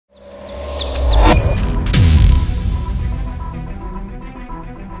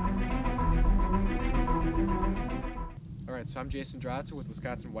So I'm Jason Drotzer with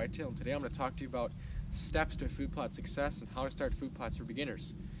Wisconsin Whitetail, and today I'm going to talk to you about steps to food plot success and how to start food plots for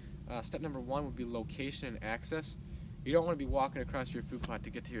beginners. Step number one would be location and access. You don't want to be walking across your food plot to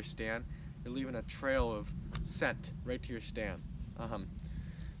get to your stand. You're leaving a trail of scent right to your stand. You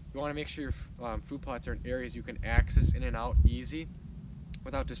want to make sure your food plots are in areas you can access in and out easy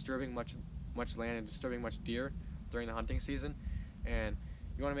without disturbing much land and disturbing much deer during the hunting season. And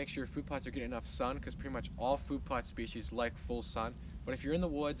you want to make sure your food plots are getting enough sun, because pretty much all food plot species like full sun. But if you're in the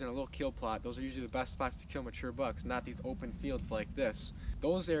woods and a little kill plot, those are usually the best spots to kill mature bucks, not these open fields like this.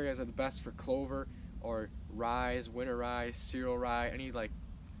 Those areas are the best for clover or rye, winter rye, cereal rye, any like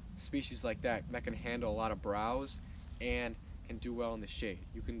species like that can handle a lot of browse and can do well in the shade.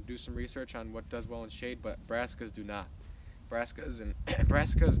 You can do some research on what does well in shade, but brassicas do not.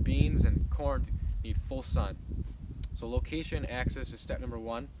 Brassicas, beans, and corn need full sun. So location access is step number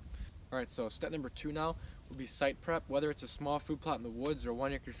one. Alright, so step number two now will be site prep. Whether it's a small food plot in the woods or a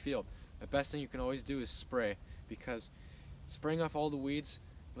 1 acre field, the best thing you can always do is spray, because spraying off all the weeds,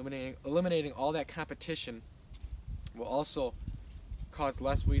 eliminating all that competition, will also cause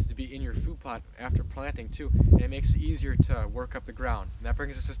less weeds to be in your food plot after planting too, and it makes it easier to work up the ground. And that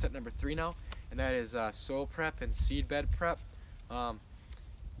brings us to step number three now, and that is soil prep and seed bed prep.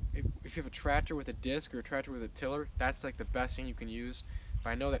 If you have a tractor with a disc or a tractor with a tiller, that's like the best thing you can use.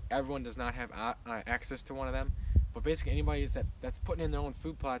 But I know that everyone does not have access to one of them, but basically anybody that's putting in their own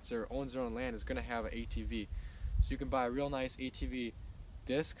food plots or owns their own land is going to have an ATV. So you can buy a real nice ATV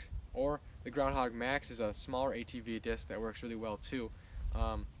disc, or the Groundhog Max is a smaller ATV disc that works really well too.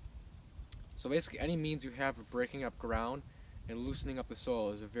 So basically any means you have of breaking up ground and loosening up the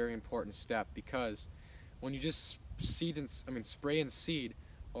soil is a very important step, because when you just spray and seed,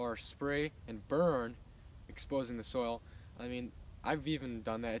 or spray and burn, exposing the soil, I've even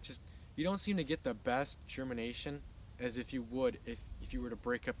done that. It's just, you don't seem to get the best germination as if you would if you were to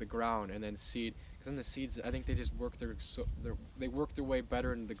break up the ground and then seed, because then the seeds, I think they just work their way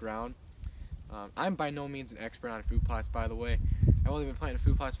better into the ground. I'm by no means an expert on food plots, by the way. I've only been planting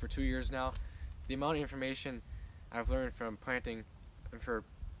food plots for 2 years now. The amount of information I've learned from planting and for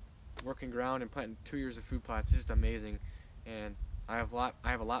working ground and planting 2 years of food plots is just amazing, and I have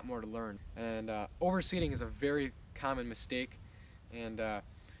a lot more to learn. And overseeding is a very common mistake, and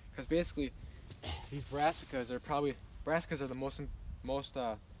because basically these brassicas are the most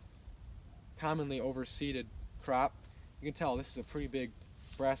commonly overseeded crop. You can tell this is a pretty big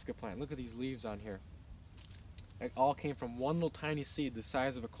brassica plant. Look at these leaves on here. It all came from one little tiny seed the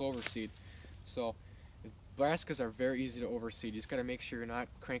size of a clover seed. So brassicas are very easy to overseed. You just got to make sure you're not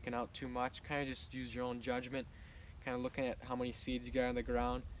cranking out too much. Kind of just use your own judgment, kind of looking at how many seeds you got on the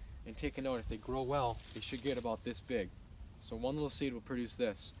ground, and take a note. If they grow well, they should get about this big. So one little seed will produce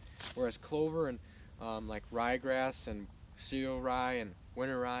this. Whereas clover and like ryegrass and cereal rye and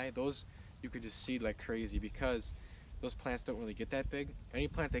winter rye, those you could just seed like crazy, because those plants don't really get that big. Any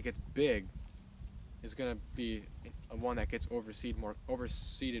plant that gets big is going to be one that gets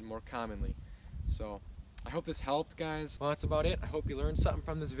overseeded more commonly. So I hope this helped, guys. Well, that's about it. I hope you learned something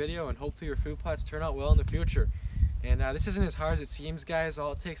from this video, and hopefully your food plots turn out well in the future. And this isn't as hard as it seems, guys.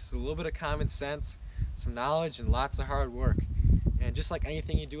 All it takes is a little bit of common sense, some knowledge, and lots of hard work. And just like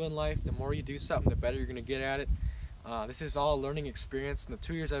anything you do in life, the more you do something, the better you're going to get at it. This is all a learning experience. In the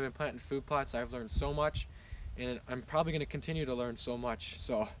 2 years I've been planting food plots, I've learned so much, and I'm probably going to continue to learn so much.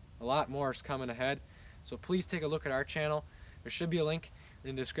 So a lot more is coming ahead. So please take a look at our channel. There should be a link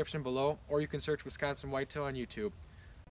in the description below, or you can search Wisconsin Whitetail on YouTube.